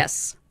man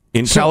Yes.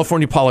 in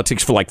California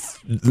politics for like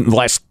the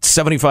last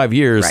 75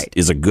 years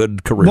is a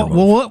good career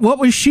move. what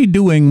was she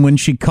doing when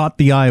she caught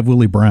the eye of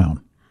Willie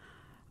Brown?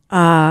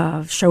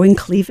 Showing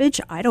cleavage?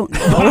 I don't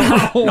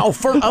know. No,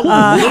 for a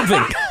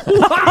living.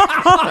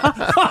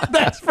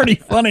 That's pretty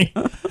funny.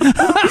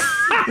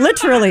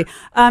 Literally.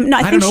 No, I think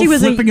don't know, she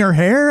was flipping her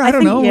hair. I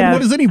don't know. Yeah,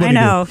 what does anybody I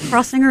know. do?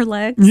 Crossing her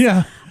legs.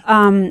 Yeah.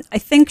 I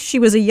think she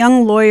was a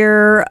young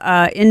lawyer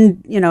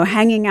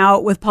hanging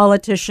out with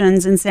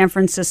politicians in San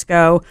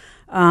Francisco,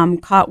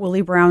 caught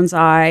Willie Brown's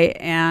eye,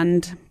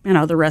 and,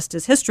 the rest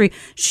is history.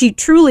 She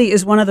truly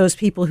is one of those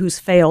people who's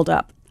failed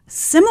up.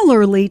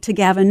 Similarly to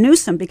Gavin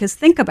Newsom, because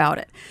think about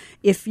it.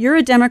 If you're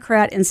a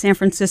Democrat in San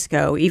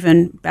Francisco,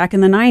 even back in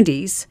the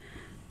 90s,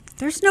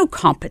 there's no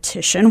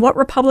competition. What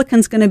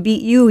Republican's going to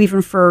beat you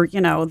even for,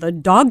 the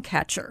dog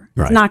catcher?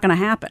 Right. It's not going to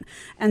happen.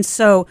 And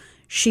so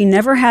she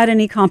never had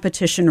any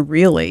competition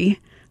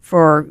really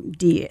for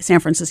San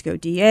Francisco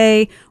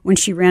DA. When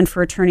she ran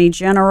for Attorney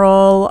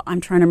General, I'm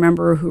trying to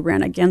remember who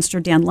ran against her,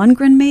 Dan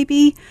Lundgren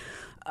maybe.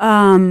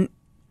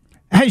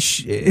 Has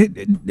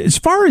she, as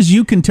far as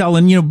you can tell,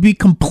 and be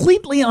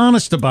completely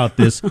honest about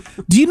this,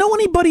 do you know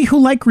anybody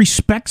who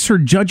respects her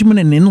judgment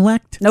and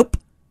intellect?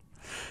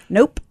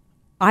 Nope.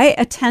 I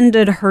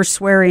attended her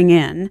swearing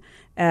in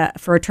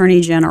for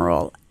Attorney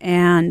General,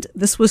 and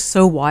this was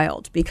so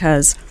wild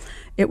because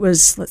it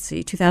was,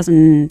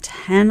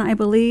 2010, I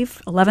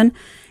believe, 11.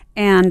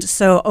 And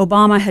so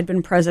Obama had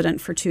been president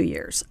for 2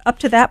 years. Up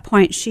to that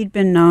point, she'd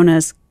been known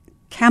as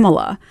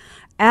Kamala.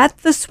 At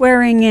the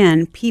swearing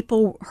in,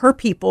 her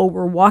people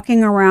were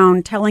walking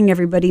around telling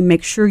everybody,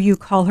 make sure you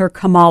call her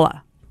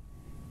Kamala.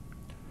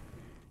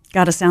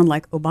 Got to sound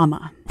like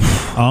Obama.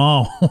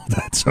 Oh,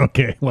 that's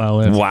okay.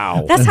 Well,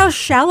 wow. That's how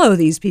shallow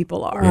these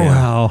people are.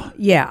 Wow.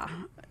 Yeah.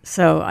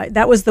 So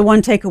that was the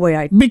one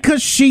takeaway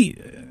because she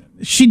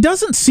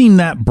doesn't seem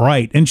that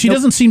bright, and she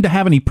doesn't seem to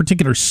have any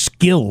particular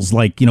skills,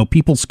 like,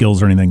 people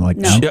skills or anything like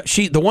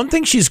that. The one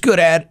thing she's good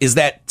at is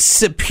that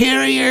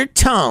superior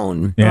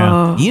tone.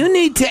 Yeah. You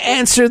need to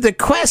answer the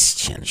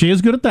question. She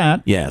is good at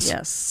that.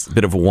 Yes.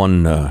 Bit of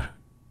one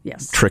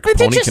trick pony,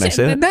 can I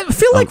say that? I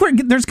feel like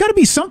there's got to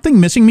be something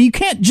missing. I mean, you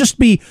can't just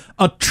be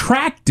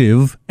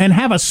attractive and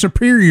have a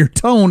superior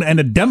tone and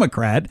a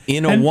Democrat.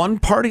 In a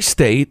one-party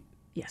state.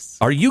 Yes.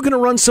 Are you going to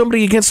run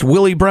somebody against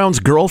Willie Brown's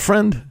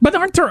girlfriend? But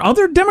aren't there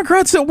other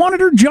Democrats that wanted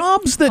her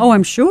jobs? Oh,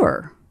 I'm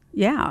sure.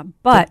 Yeah.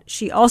 But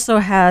she also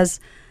has,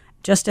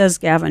 just as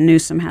Gavin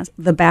Newsom has,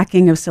 the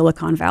backing of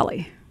Silicon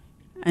Valley.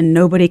 And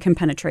nobody can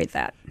penetrate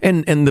that.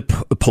 And the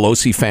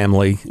Pelosi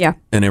family. Yeah.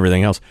 And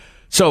everything else.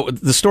 So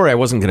the story I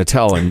wasn't going to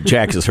tell, and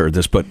Jack has heard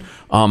this, but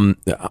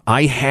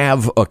I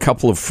have a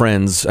couple of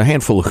friends, a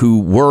handful, who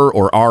were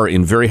or are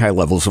in very high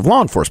levels of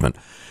law enforcement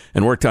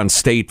and worked on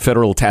state,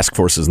 federal task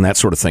forces and that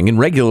sort of thing, and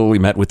regularly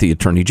met with the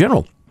Attorney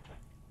General.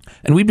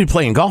 And we'd be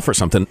playing golf or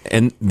something,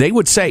 and they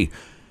would say,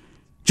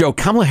 Joe,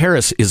 Kamala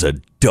Harris is a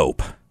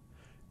dope.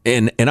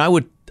 And I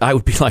would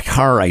be like,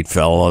 all right,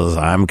 fellas,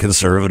 I'm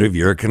conservative,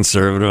 you're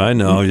conservative, I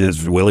know,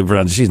 it's Willie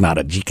Brown, she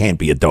can't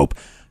be a dope.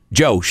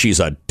 Joe, she's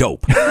a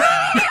dope.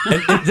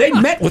 and they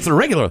met with her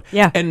regularly.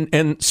 Yeah.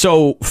 And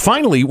so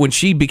finally, when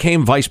she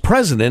became vice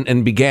president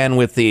and began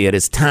with it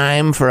is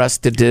time for us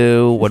to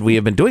do what we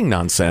have been doing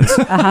nonsense,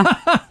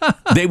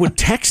 they would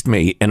text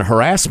me and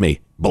harass me.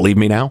 Believe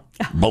me now?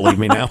 Believe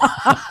me now?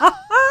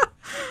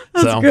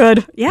 That's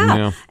good.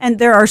 Yeah. And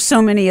there are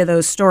so many of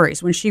those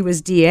stories. When she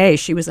was DA,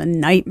 she was a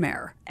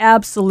nightmare.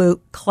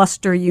 Absolute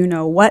cluster,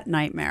 what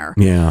nightmare.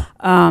 Yeah.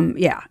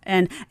 Yeah.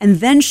 And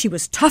then she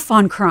was tough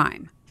on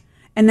crime.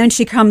 And then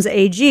she comes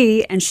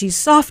AG and she's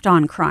soft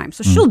on crime.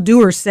 So she'll do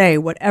or say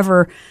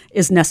whatever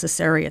is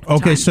necessary at the time.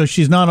 Okay, so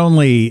she's not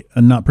only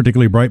not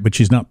particularly bright, but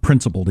she's not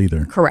principled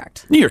either.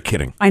 Correct. You're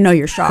kidding. I know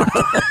you're shocked.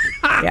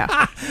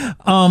 Yeah.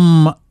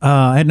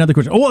 I had another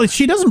question. Oh, well,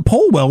 she doesn't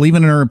poll well,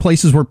 even in her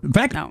places where, in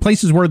fact,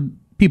 places where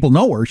people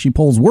know her, she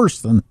polls worse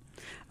than.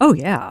 Oh,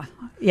 yeah.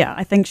 Yeah,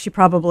 I think she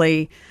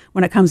probably,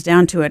 when it comes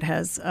down to it,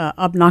 has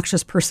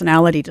obnoxious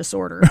personality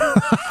disorder.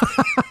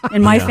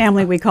 In my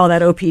family, we call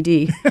that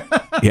OPD.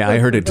 Yeah, I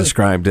heard it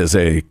described as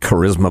a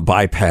charisma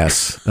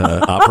bypass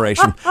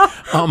operation.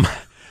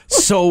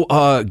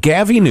 So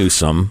Gavin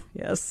Newsom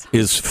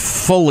is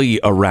fully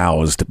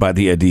aroused by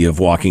the idea of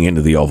walking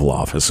into the Oval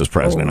Office as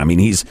president. I mean,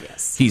 he's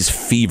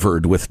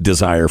fevered with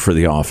desire for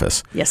the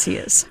office. Yes, he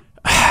is.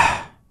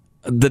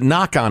 The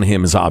knock on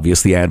him is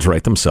obvious. The ads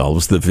write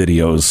themselves. The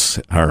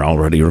videos are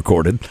already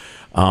recorded.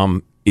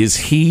 Is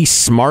he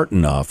smart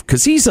enough?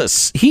 Because he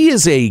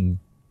is a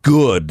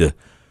good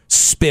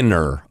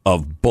spinner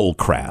of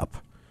bullcrap.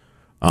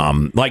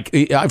 Like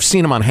I've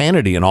seen him on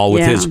Hannity and all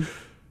with his.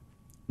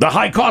 The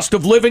high cost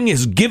of living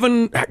has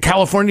given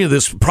California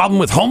this problem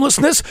with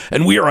homelessness,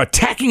 and we are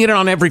attacking it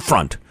on every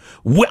front.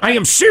 I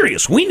am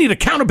serious. We need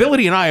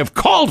accountability, and I have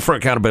called for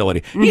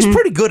accountability. He's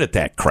pretty good at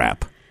that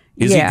crap.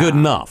 Is he good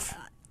enough?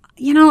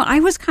 You know, I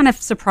was kind of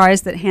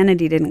surprised that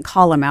Hannity didn't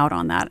call him out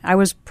on that. I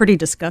was pretty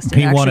disgusted.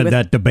 He wanted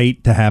that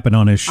debate to happen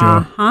on his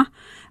show.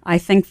 I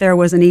think there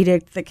was an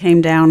edict that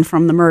came down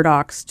from the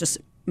Murdochs. Just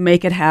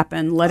make it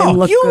happen. Let him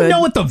look good. You know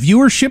what the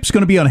viewership's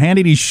going to be on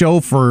Hannity's show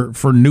for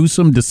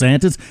Newsom,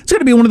 DeSantis? It's going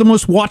to be one of the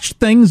most watched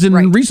things in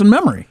recent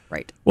memory.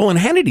 Right. Well, and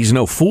Hannity's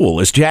no fool.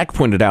 As Jack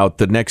pointed out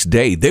the next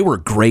day, they were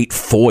great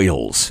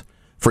foils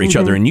for each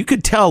other. And you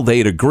could tell they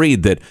had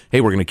agreed that,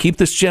 hey, we're going to keep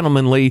this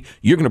gentlemanly.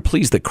 You're going to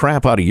please the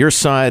crap out of your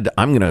side.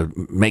 I'm going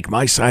to make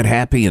my side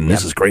happy, and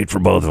this is great for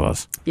both of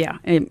us. Yeah.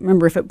 And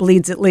remember, if it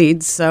bleeds, it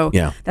leads. So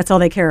that's all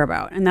they care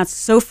about. And that's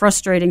so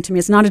frustrating to me.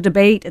 It's not a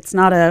debate. It's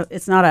not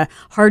a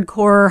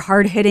hardcore,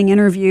 hard-hitting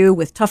interview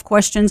with tough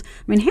questions.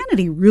 I mean,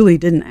 Hannity really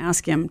didn't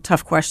ask him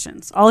tough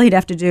questions. All he'd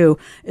have to do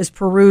is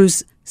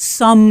peruse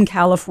some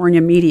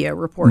California media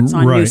reports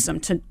on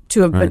Newsom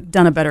to have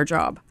done a better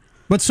job.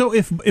 But so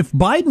if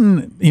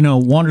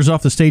Biden, wanders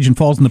off the stage and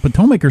falls in the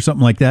Potomac or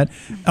something like that,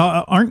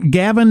 aren't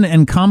Gavin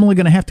and Kamala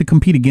going to have to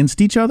compete against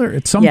each other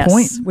at some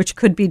point? Yes, which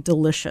could be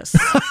delicious.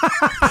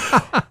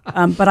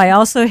 But I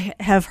also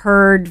have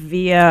heard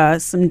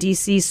via some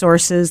D.C.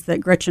 sources that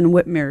Gretchen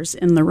Whitmer's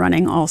in the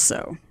running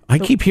also. I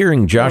keep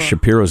hearing Josh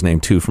Shapiro's name,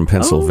 too, from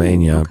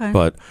Pennsylvania. Okay.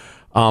 But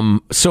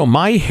so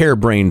my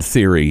harebrained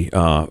theory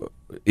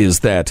is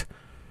that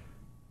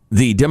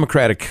the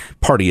Democratic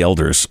Party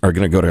elders are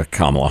going to go to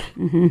Kamala.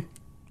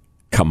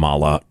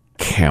 Kamala,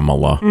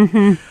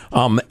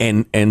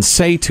 and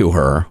say to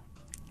her,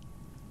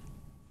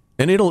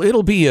 and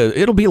it'll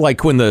be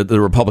like when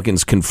the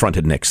Republicans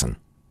confronted Nixon.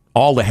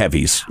 All the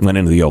heavies went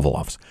into the Oval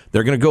Office.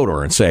 They're going to go to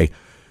her and say,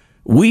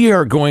 we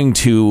are going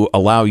to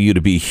allow you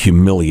to be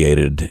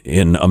humiliated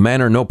in a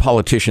manner no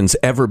politician's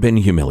ever been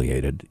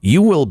humiliated.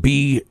 You will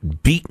be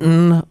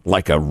beaten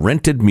like a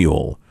rented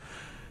mule,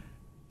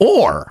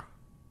 or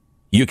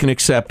you can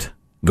accept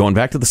going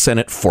back to the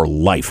Senate for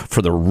life.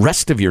 For the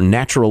rest of your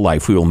natural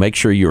life, we will make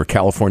sure you're a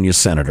California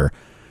senator.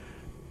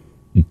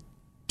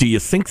 Do you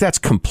think that's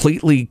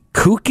completely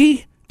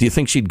kooky? Do you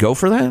think she'd go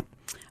for that?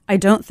 I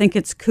don't think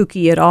it's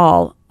kooky at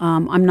all.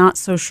 I'm not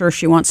so sure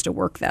she wants to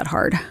work that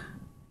hard.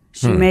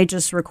 She may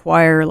just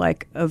require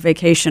like a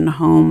vacation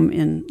home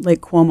in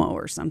Lake Como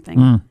or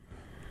something.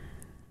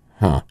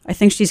 I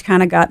think she's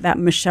kind of got that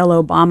Michelle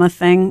Obama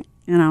thing.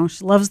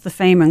 She loves the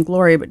fame and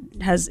glory, but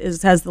has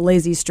the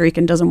lazy streak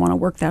and doesn't want to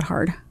work that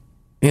hard.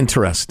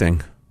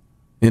 Interesting.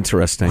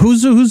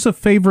 Who's a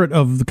favorite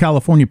of the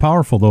California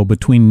Powerful, though,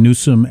 between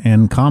Newsom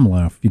and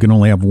Kamala? If you can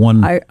only have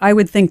one. I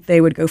would think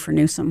they would go for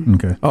Newsom.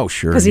 Okay. Oh,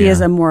 sure. Because he is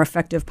a more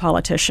effective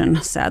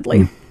politician,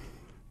 sadly.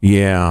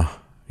 Yeah.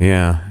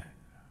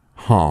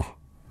 Huh.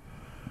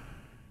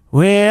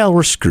 Well,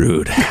 we're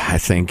screwed, I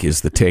think,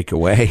 is the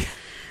takeaway.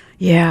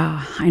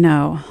 Yeah, I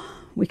know.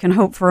 We can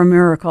hope for a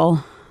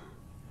miracle.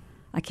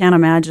 I can't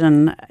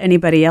imagine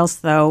anybody else,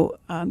 though,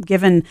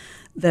 given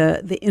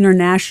the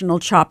international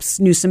chops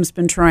Newsom's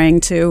been trying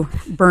to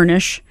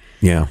burnish,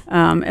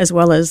 as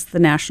well as the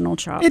national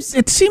chops.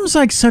 It seems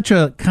like such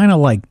a kind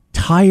of like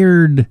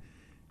tired,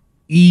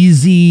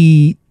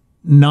 easy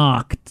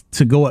knock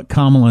to go at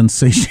Kamala and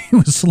say she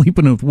was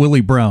sleeping with Willie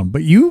Brown.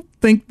 But you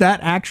think that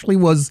actually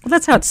was... Well,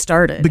 that's how it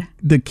started.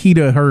 The key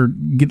to her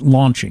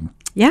launching.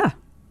 Yeah,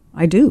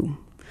 I do.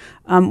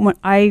 When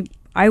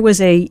I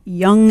was a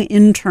young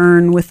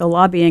intern with the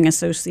lobbying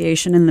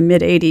association in the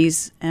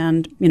mid-'80s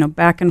and,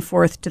 back and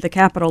forth to the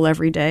Capitol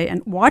every day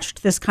and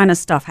watched this kind of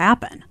stuff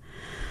happen.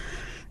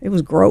 It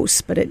was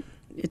gross, but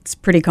it's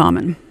pretty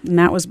common. And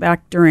that was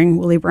back during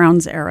Willie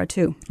Brown's era,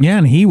 too. Yeah,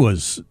 and he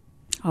was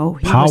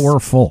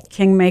powerful. Was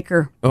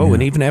kingmaker.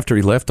 And even after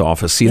he left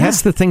office,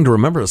 that's the thing to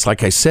remember. It's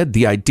like I said,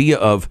 the idea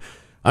of,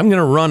 I'm going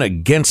to run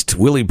against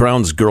Willie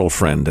Brown's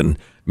girlfriend, and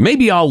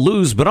maybe I'll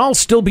lose, but I'll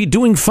still be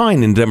doing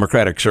fine in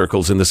Democratic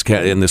circles in this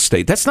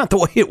state. That's not the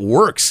way it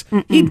works.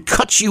 He'd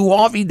cut you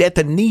off. He'd at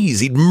the knees.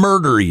 He'd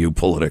murder you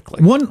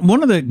politically.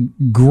 One of the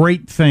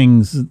great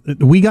things,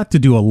 we got to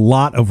do a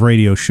lot of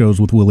radio shows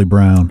with Willie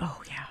Brown.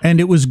 Oh, yeah. And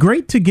it was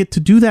great to get to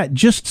do that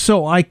just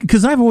so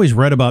because I've always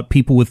read about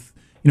people with,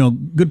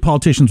 good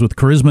politicians with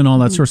charisma and all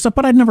that sort of stuff,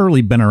 but I'd never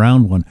really been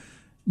around one.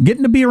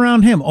 Getting to be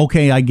around him,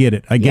 okay, I get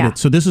it.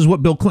 So this is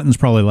what Bill Clinton's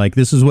probably like.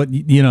 This is what,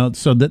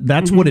 so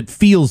that's what it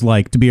feels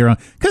like to be around.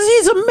 Because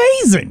he's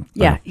amazing.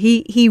 Yeah,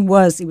 he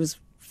was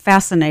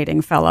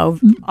fascinating fellow.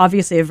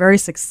 Obviously a very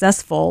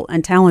successful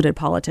and talented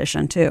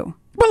politician, too.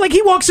 Well, like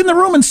he walks in the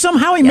room and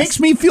somehow he makes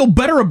me feel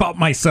better about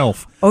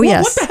myself. Oh,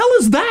 yes. What the hell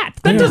is that?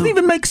 That doesn't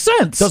even make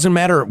sense. Doesn't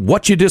matter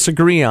what you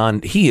disagree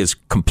on. He is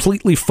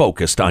completely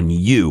focused on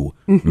you,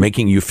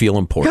 making you feel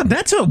important. God,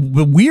 that's a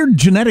weird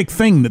genetic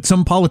thing that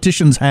some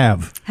politicians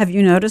have. Have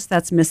you noticed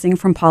that's missing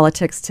from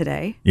politics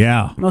today?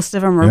 Yeah. Most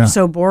of them are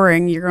so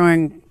boring. You're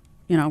going,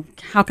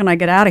 how can I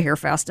get out of here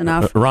fast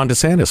enough? Ron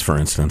DeSantis, for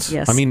instance.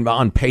 Yes. I mean,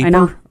 on paper. I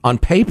know. On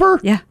paper?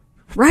 Yeah.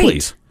 Right.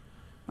 Please.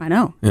 I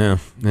know. Yeah,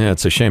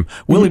 it's a shame.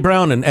 Willie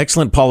Brown, an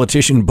excellent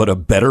politician, but a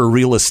better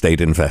real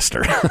estate investor.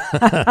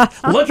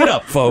 Look it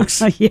up,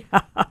 folks. Yeah,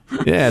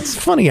 it's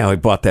funny how he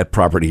bought that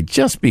property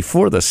just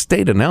before the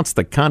state announced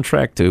the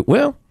contract to,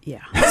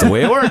 that's the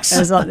way it works.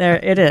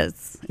 It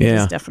is. It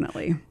is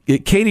definitely.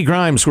 Katy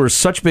Grimes, we're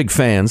such big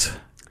fans.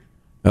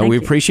 We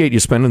you. appreciate you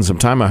spending some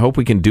time. I hope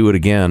we can do it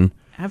again.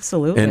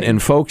 Absolutely.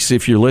 And folks,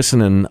 if you're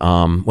listening,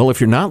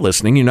 if you're not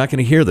listening, you're not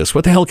going to hear this.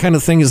 What the hell kind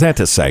of thing is that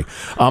to say?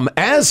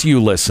 As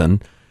you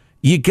listen,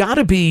 you got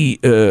to be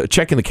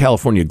checking the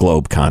California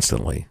Globe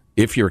constantly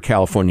if you're a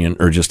Californian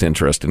or just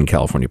interested in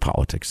California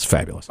politics. It's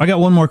fabulous. I got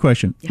one more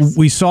question. Yes.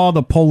 We saw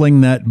the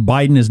polling that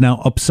Biden is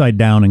now upside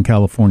down in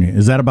California.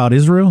 Is that about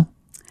Israel?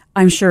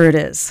 I'm sure it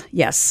is,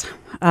 yes.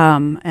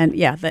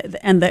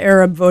 The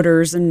Arab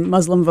voters and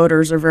Muslim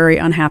voters are very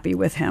unhappy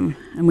with him.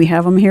 And we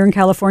have them here in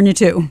California,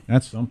 too.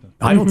 That's something.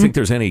 I don't think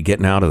there's any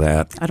getting out of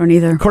that. I don't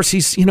either. Of course,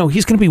 he's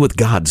going to be with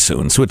God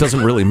soon, so it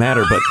doesn't really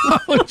matter. But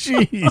oh,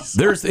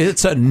 jeez.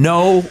 It's a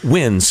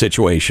no-win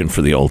situation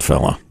for the old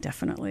fella.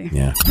 Definitely.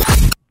 Yeah.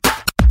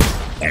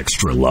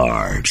 Extra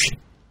large.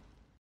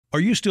 Are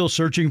you still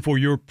searching for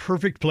your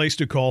perfect place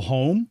to call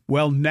home?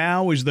 Well,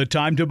 now is the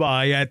time to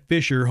buy at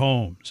Fisher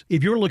Homes.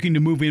 If you're looking to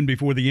move in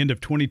before the end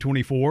of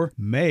 2024,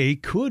 May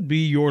could be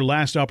your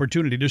last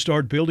opportunity to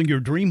start building your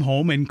dream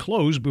home and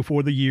close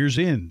before the year's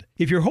end.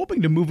 If you're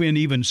hoping to move in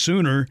even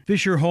sooner,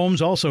 Fisher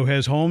Homes also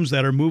has homes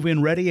that are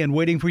move-in ready and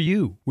waiting for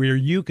you, where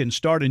you can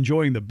start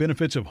enjoying the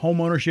benefits of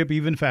homeownership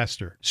even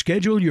faster.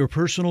 Schedule your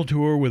personal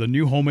tour with a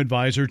new home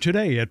advisor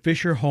today at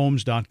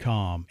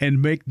FisherHomes.com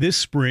and make this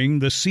spring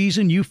the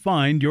season you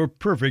find your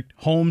perfect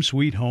home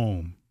sweet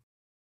home.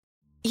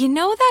 You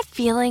know that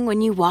feeling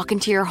when you walk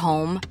into your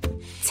home,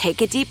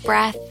 take a deep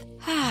breath,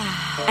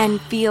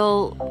 and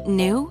feel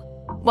new?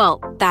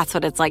 Well, that's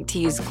what it's like to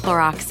use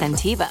Clorox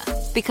Scentiva.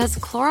 Because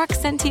Clorox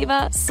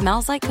Scentiva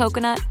smells like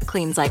coconut,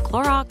 cleans like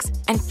Clorox,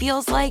 and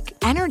feels like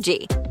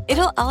energy.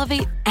 It'll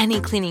elevate any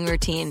cleaning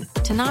routine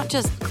to not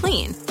just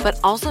clean, but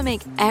also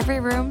make every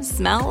room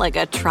smell like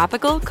a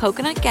tropical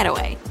coconut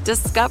getaway.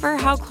 Discover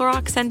how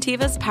Clorox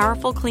Scentiva's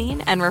powerful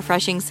clean and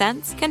refreshing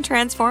scents can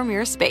transform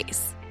your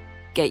space.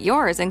 Get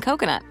yours in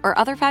coconut or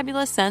other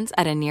fabulous scents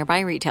at a nearby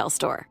retail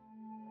store.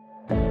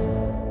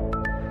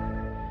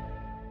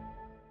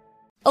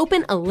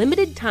 Open a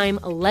limited-time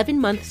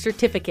 11-month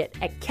certificate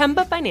at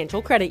Kemba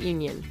Financial Credit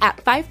Union. At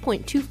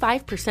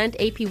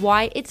 5.25%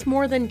 APY, it's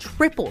more than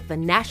triple the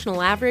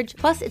national average,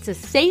 plus it's a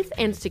safe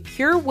and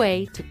secure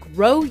way to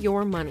grow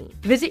your money.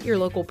 Visit your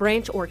local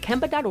branch or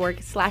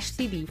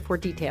kemba.org/cb for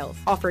details.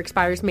 Offer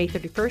expires May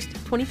 31st,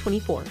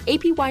 2024.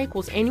 APY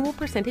equals annual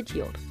percentage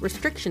yield.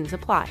 Restrictions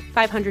apply.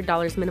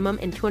 $500 minimum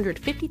and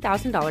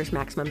 $250,000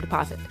 maximum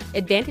deposit.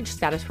 Advantage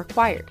status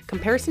required.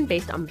 Comparison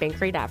based on bank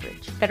rate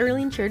average.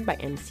 Federally insured by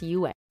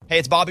NCUA. Hey,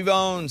 it's Bobby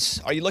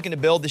Bones. Are you looking to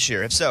build this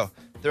year? If so,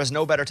 there is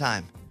no better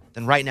time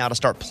than right now to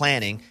start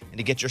planning and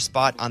to get your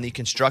spot on the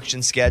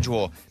construction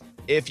schedule.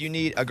 If you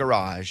need a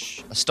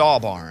garage, a stall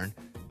barn,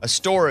 a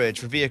storage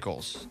for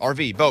vehicles,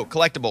 RV, boat,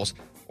 collectibles,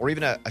 or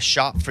even a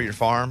shop for your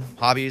farm,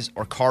 hobbies,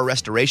 or car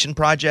restoration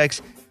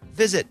projects,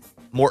 visit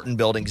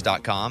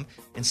MortonBuildings.com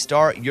and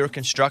start your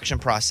construction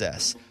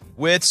process.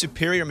 With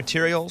superior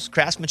materials,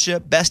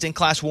 craftsmanship,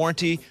 best-in-class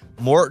warranty,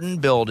 Morton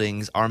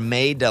Buildings are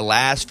made to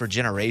last for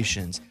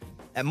generations.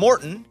 At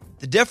Morton,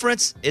 the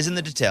difference is in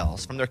the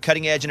details. From their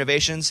cutting-edge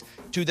innovations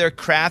to their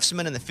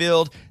craftsmen in the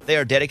field, they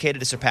are dedicated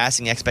to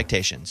surpassing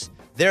expectations.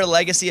 Their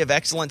legacy of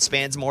excellence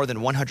spans more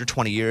than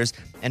 120 years,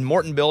 and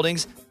Morton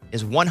Buildings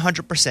is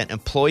 100%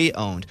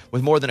 employee-owned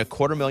with more than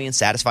 250,000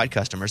 satisfied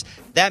customers.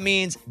 That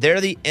means they're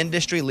the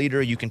industry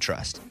leader you can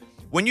trust.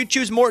 When you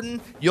choose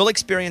Morton, you'll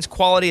experience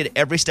quality at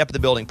every step of the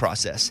building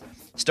process,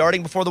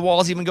 starting before the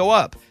walls even go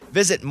up.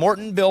 Visit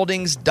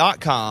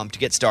MortonBuildings.com to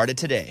get started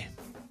today.